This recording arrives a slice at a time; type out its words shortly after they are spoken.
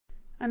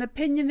An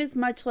opinion is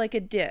much like a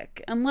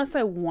dick. Unless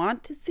I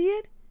want to see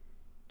it,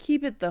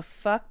 keep it the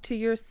fuck to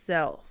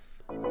yourself.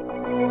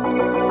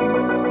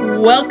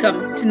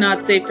 Welcome to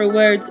Not Safe for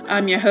Words.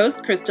 I'm your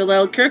host, Crystal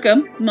L.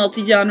 Kirkham,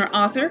 multi-genre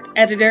author,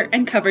 editor,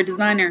 and cover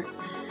designer.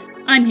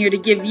 I'm here to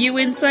give you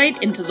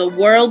insight into the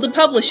world of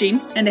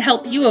publishing and to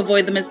help you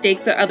avoid the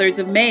mistakes that others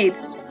have made.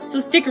 So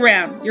stick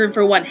around. You're in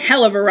for one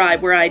hell of a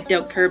ride where I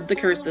don't curb the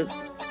curses.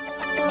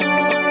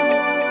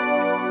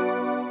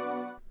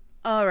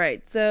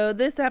 Alright, so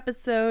this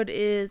episode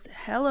is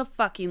hella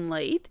fucking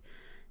late,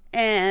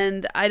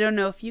 and I don't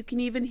know if you can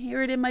even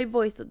hear it in my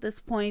voice at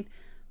this point,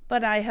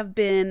 but I have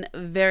been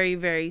very,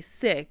 very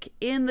sick.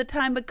 In the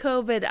time of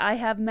COVID, I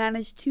have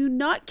managed to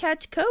not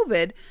catch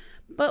COVID,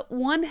 but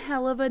one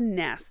hell of a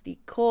nasty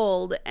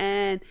cold,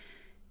 and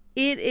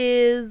it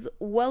is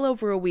well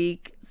over a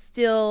week,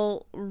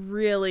 still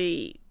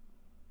really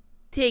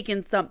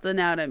taking something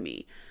out of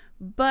me.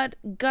 But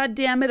god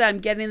damn it, I'm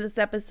getting this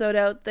episode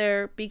out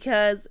there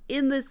because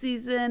in the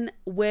season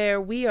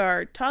where we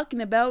are talking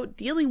about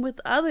dealing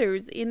with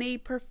others in a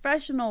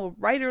professional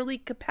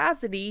writerly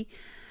capacity,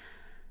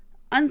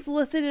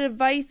 unsolicited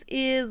advice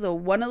is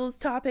one of those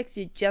topics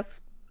you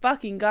just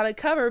fucking gotta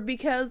cover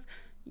because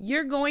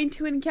you're going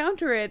to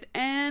encounter it.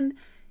 And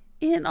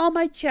in all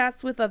my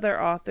chats with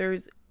other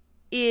authors,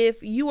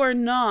 if you are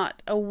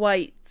not a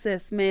white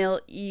cis male,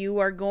 you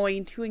are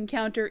going to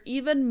encounter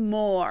even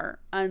more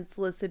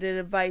unsolicited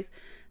advice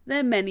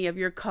than many of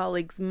your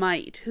colleagues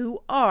might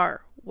who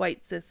are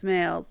white cis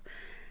males.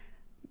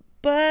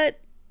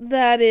 But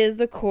that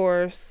is, of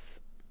course,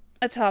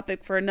 a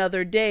topic for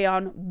another day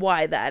on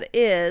why that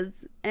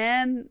is,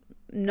 and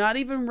not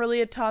even really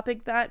a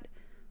topic that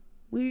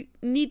we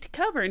need to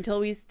cover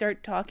until we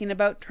start talking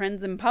about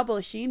trends in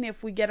publishing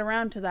if we get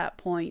around to that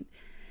point.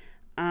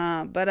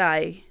 But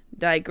I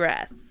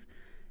digress.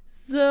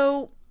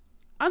 So,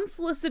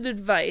 unsolicited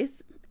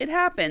advice, it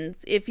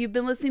happens. If you've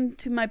been listening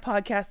to my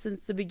podcast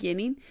since the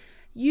beginning,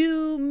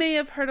 you may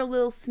have heard a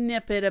little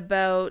snippet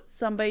about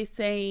somebody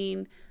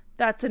saying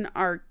that's an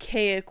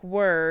archaic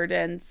word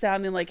and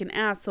sounding like an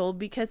asshole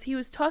because he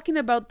was talking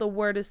about the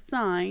word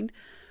assigned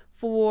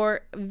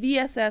for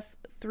VSS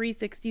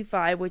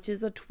 365, which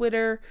is a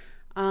Twitter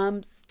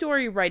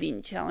story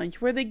writing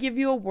challenge where they give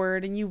you a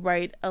word and you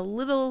write a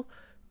little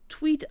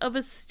tweet of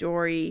a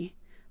story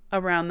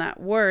around that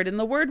word, and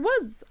the word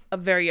was a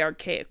very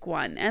archaic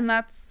one, and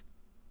that's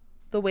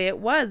the way it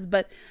was.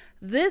 But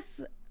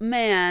this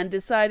man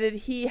decided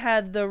he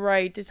had the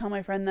right to tell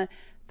my friend that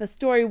the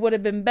story would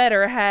have been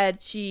better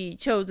had she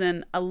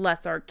chosen a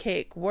less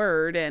archaic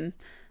word, and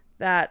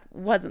that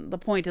wasn't the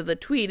point of the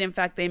tweet. In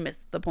fact, they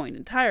missed the point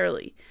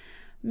entirely.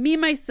 Me,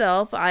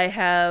 myself, I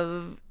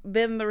have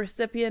been the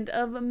recipient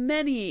of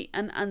many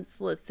an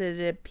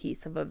unsolicited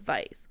piece of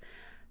advice.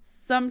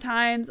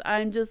 Sometimes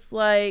I'm just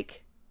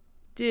like,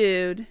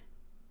 dude,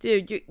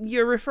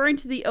 you're referring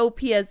to the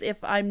OP as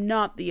if I'm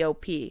not the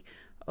OP.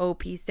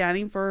 OP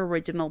standing for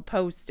original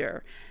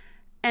poster.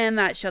 And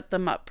that shut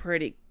them up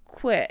pretty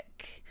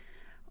quick.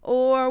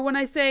 Or when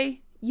I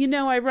say,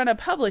 I run a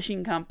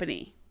publishing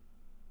company.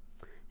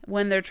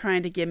 When they're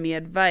trying to give me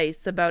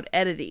advice about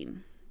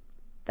editing.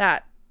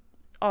 That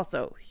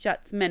also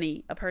shuts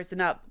many a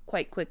person up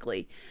quite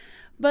quickly.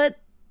 But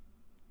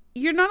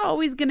you're not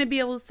always going to be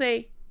able to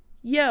say,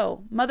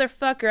 yo,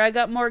 motherfucker, I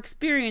got more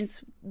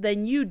experience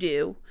than you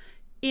do,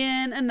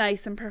 in a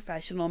nice and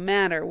professional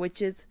manner,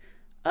 which is,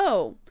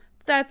 oh,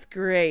 that's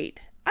great.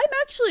 I'm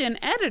actually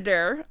an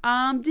editor.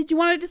 Did you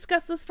want to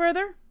discuss this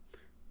further?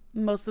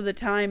 Most of the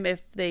time,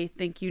 if they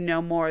think you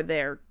know more,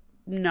 they're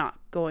not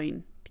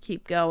going to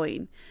keep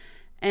going.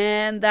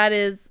 And that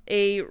is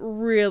a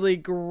really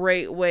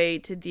great way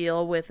to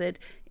deal with it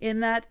in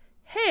that,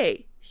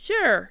 hey,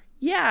 sure,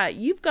 yeah,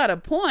 you've got a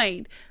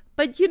point.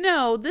 But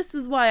this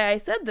is why I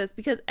said this,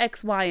 because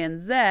X, Y,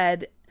 and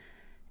Z,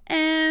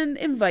 and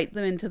invite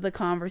them into the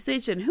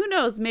conversation. Who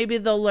knows? Maybe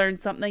they'll learn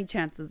something.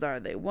 Chances are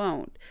they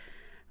won't.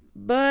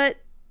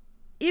 But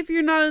if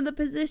you're not in the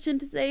position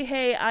to say,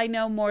 hey, I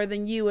know more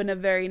than you in a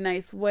very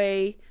nice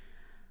way,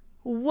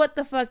 what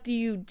the fuck do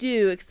you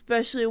do?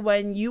 Especially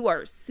when you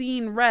are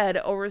seen read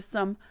over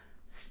some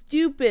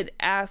stupid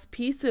ass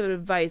piece of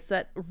advice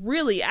that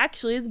really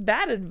actually is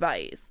bad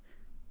advice.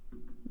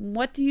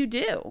 What do you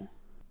do?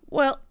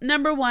 Well,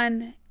 number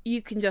one,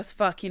 you can just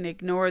fucking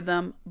ignore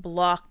them,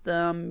 block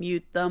them,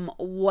 mute them,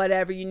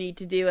 whatever you need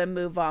to do, and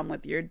move on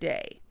with your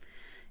day.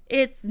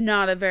 It's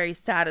not a very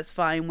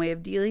satisfying way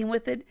of dealing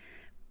with it,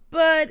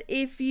 but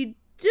if you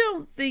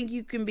don't think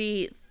you can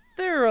be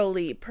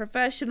thoroughly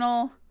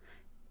professional,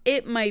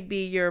 it might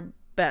be your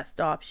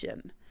best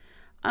option.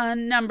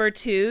 Number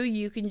two,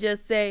 you can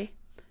just say,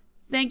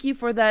 thank you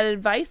for that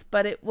advice,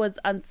 but it was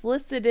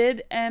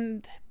unsolicited,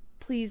 and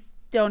please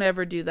don't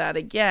ever do that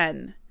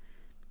again.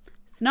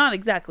 It's not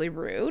exactly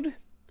rude.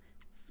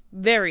 It's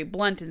very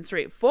blunt and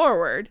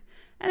straightforward.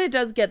 And it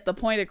does get the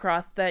point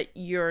across that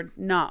you're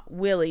not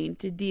willing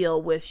to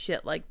deal with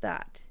shit like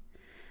that.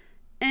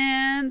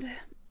 And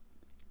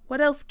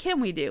what else can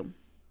we do?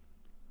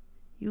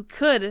 You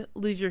could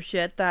lose your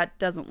shit. That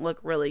doesn't look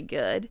really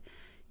good.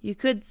 You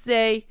could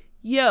say,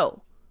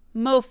 yo,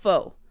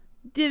 mofo,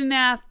 didn't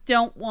ask,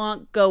 don't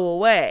want, go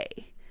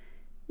away.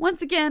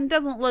 Once again,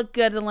 doesn't look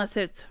good unless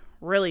it's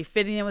really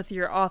fitting in with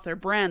your author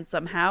brand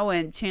somehow,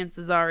 and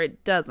chances are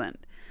it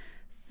doesn't.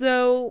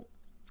 So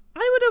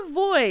I would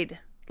avoid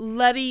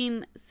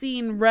letting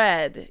seeing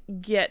red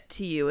get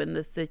to you in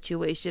this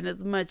situation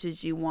as much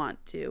as you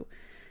want to.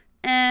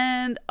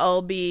 And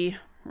I'll be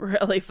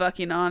really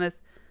fucking honest,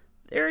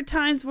 there are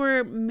times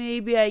where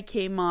maybe I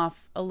came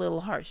off a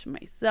little harsh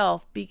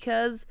myself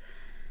because,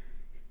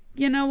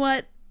 you know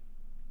what?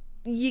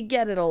 You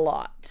get it a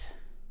lot,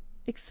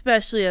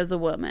 especially as a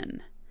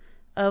woman,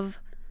 of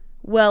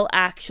well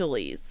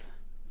actuallys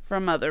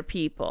from other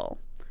people.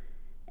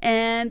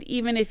 And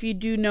even if you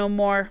do know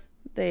more,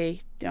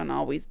 they don't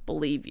always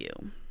believe you.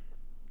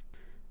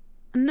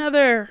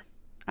 Another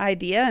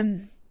idea,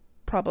 and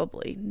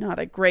probably not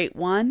a great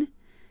one,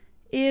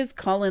 is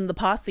call in the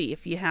posse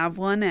if you have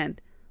one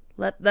and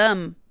let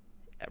them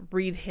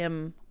read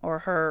him or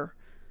her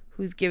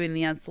who's giving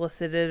the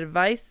unsolicited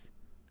advice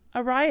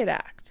a riot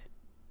act.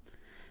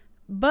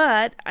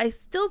 But I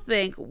still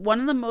think one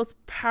of the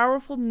most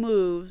powerful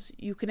moves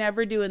you can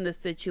ever do in this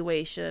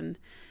situation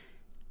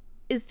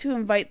is to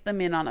invite them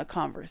in on a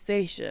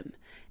conversation.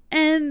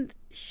 And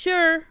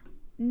sure,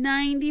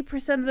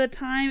 90% of the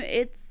time,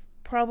 it's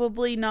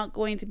probably not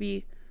going to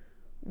be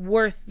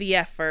worth the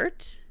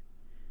effort.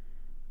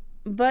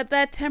 But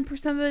that 10%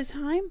 of the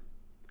time,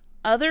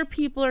 other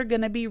people are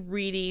going to be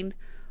reading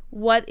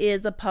what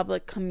is a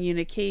public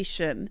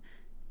communication,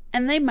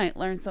 and they might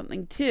learn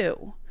something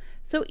too.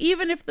 So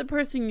even if the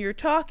person you're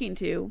talking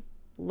to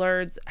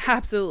learns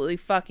absolutely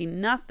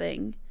fucking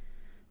nothing,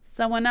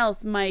 someone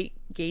else might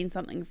gain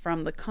something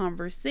from the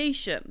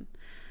conversation.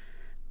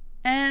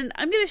 And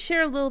I'm going to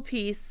share a little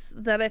piece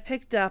that I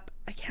picked up.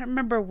 I can't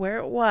remember where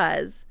it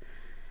was,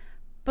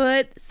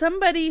 but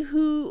somebody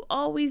who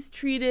always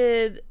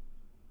treated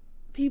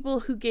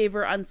people who gave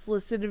her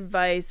unsolicited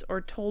advice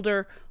or told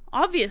her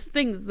obvious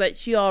things that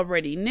she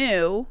already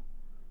knew,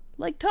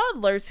 like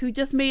toddlers who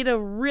just made a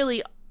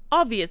really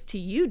obvious to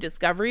you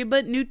discovery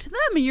but new to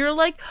them, and you're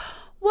like,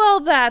 well,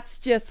 that's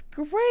just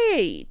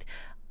great.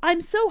 I'm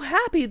so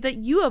happy that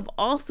you have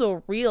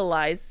also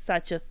realized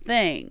such a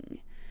thing.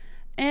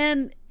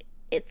 And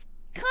it's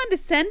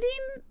condescending,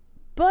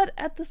 but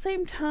at the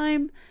same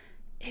time,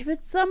 if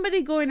it's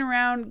somebody going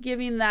around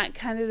giving that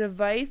kind of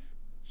advice,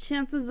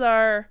 chances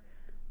are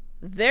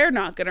they're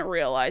not going to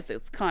realize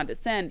it's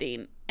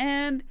condescending.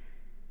 And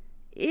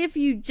if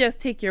you just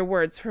take your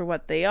words for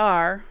what they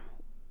are,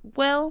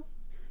 well,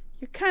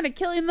 you're kind of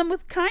killing them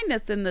with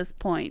kindness in this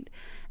point.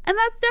 And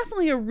that's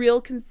definitely a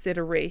real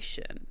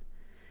consideration.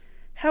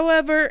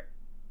 However,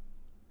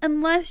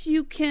 unless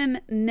you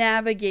can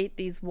navigate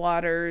these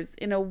waters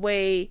in a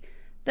way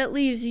that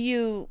leaves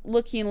you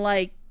looking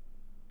like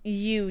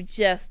you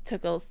just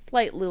took a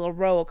slight little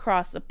row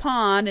across the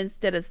pond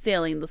instead of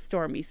sailing the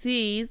stormy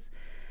seas,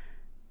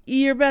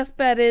 your best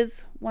bet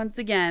is, once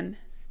again,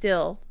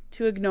 still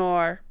to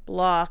ignore,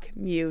 block,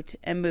 mute,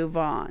 and move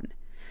on.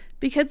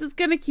 Because it's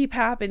going to keep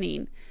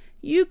happening.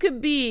 You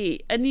could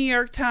be a New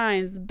York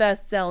Times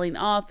best-selling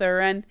author,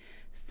 and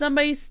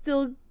somebody's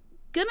still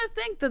going to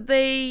think that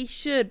they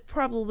should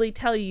probably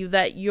tell you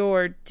that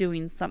you're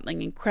doing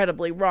something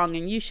incredibly wrong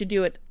and you should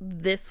do it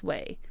this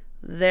way,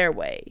 their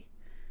way.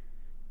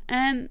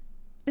 And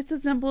it's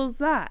as simple as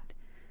that.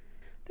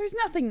 There's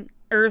nothing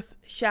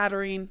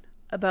earth-shattering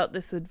about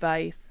this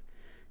advice.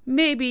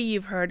 Maybe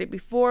you've heard it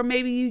before.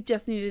 Maybe you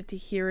just needed to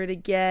hear it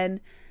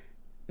again.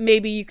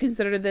 Maybe you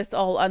consider this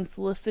all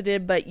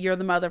unsolicited, but you're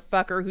the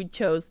motherfucker who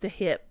chose to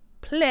hit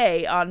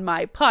play on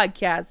my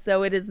podcast,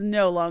 so it is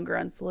no longer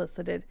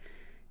unsolicited.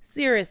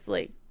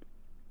 Seriously,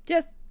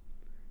 just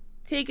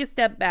take a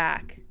step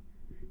back.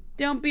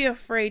 Don't be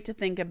afraid to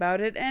think about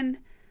it, and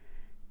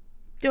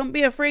don't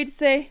be afraid to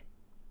say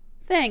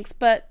thanks,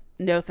 but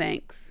no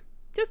thanks.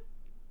 Just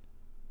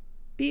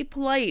be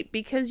polite,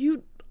 because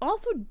you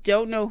also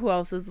don't know who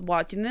else is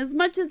watching. And as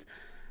much as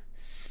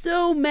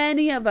so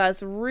many of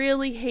us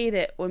really hate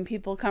it when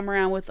people come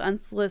around with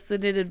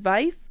unsolicited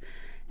advice,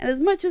 and as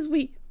much as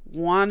we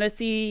want to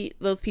see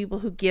those people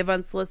who give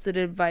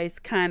unsolicited advice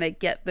kind of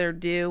get their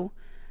due,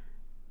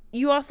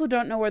 you also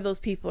don't know where those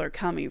people are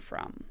coming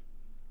from.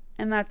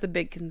 And that's a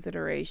big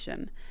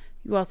consideration.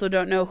 You also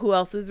don't know who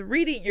else is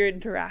reading your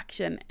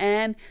interaction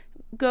and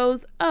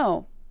goes,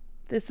 oh,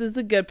 this is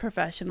a good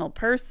professional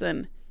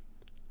person.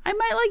 I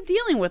might like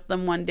dealing with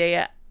them one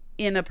day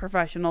in a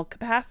professional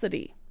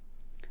capacity.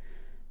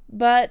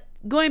 But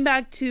going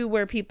back to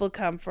where people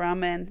come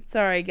from, and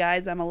sorry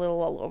guys, I'm a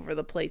little all over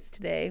the place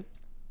today.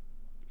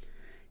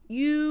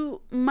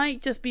 You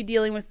might just be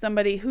dealing with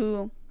somebody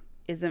who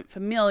isn't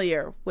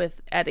familiar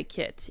with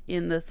etiquette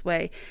in this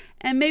way,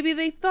 and maybe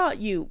they thought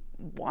you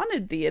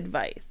wanted the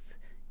advice.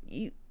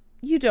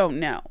 You don't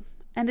know,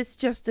 and it's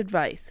just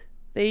advice.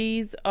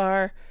 These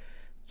are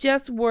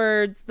just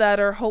words that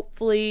are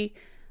hopefully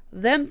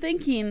them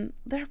thinking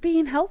they're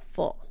being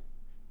helpful.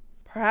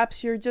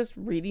 Perhaps you're just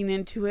reading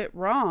into it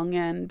wrong,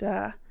 and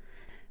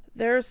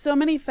There are so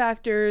many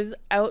factors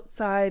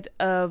outside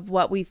of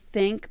what we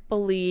think,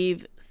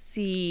 believe,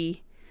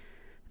 see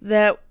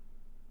that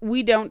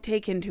we don't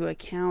take into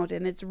account,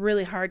 and it's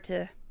really hard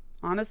to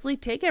honestly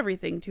take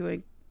everything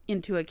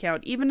into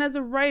account. Even as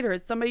a writer,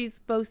 as somebody who's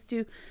supposed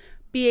to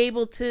be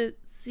able to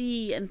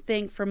see and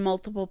think from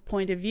multiple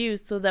point of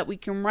views so that we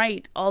can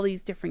write all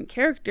these different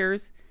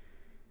characters,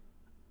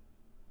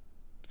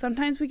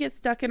 sometimes we get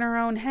stuck in our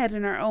own head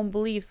and our own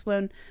beliefs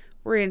when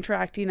we're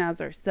interacting as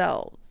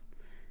ourselves.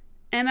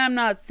 And I'm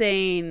not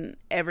saying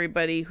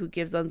everybody who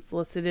gives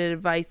unsolicited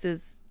advice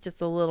is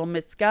just a little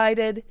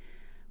misguided,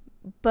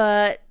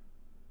 but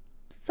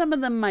some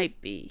of them might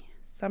be.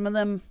 Some of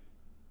them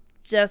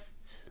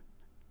just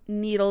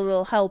need a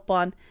little help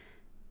on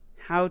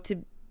how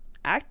to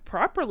act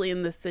properly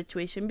in this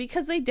situation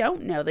because they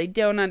don't know, they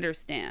don't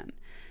understand.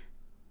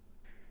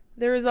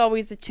 There is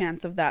always a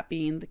chance of that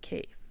being the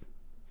case.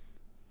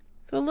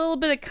 So a little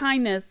bit of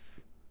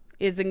kindness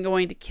isn't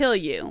going to kill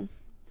you.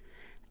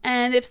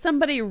 And if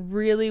somebody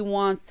really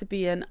wants to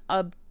be an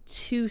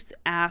obtuse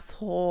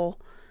asshole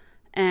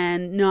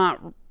and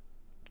not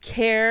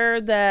care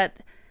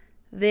that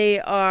they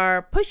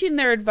are pushing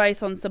their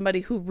advice on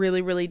somebody who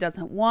really, really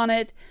doesn't want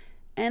it,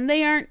 and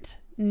they aren't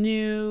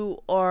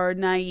new or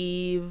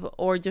naive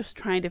or just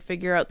trying to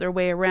figure out their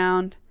way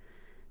around,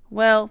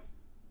 well,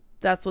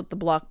 that's what the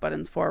block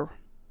button's for.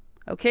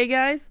 Okay,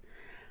 guys?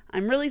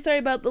 I'm really sorry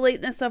about the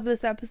lateness of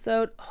this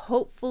episode.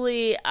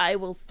 Hopefully, I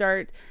will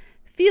start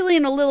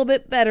feeling a little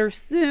bit better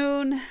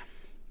soon.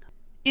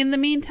 In the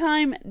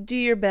meantime, do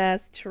your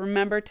best to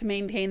remember to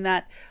maintain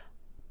that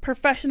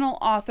professional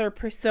author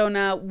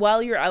persona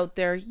while you're out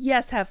there.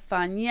 Yes, have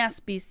fun. Yes,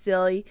 be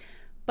silly.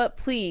 But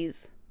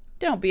please,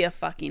 don't be a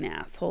fucking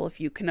asshole if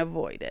you can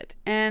avoid it.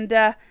 And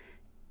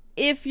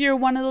if you're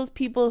one of those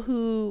people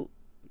who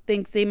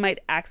thinks they might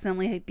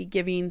accidentally be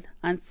giving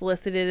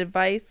unsolicited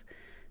advice,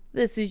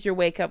 this is your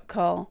wake-up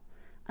call.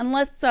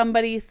 Unless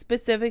somebody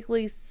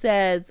specifically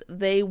says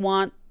they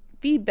want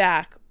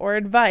feedback or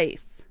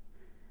advice,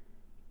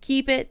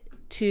 keep it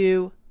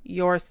to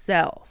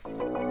yourself.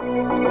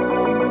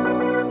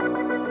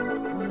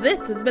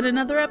 This has been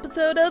another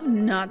episode of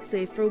Not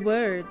Safe for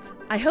Words.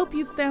 I hope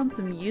you found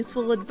some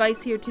useful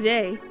advice here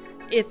today.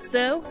 If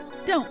so,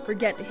 don't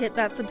forget to hit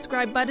that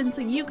subscribe button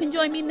so you can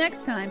join me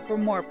next time for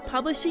more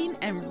publishing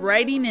and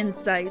writing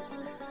insights.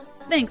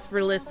 Thanks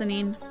for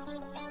listening.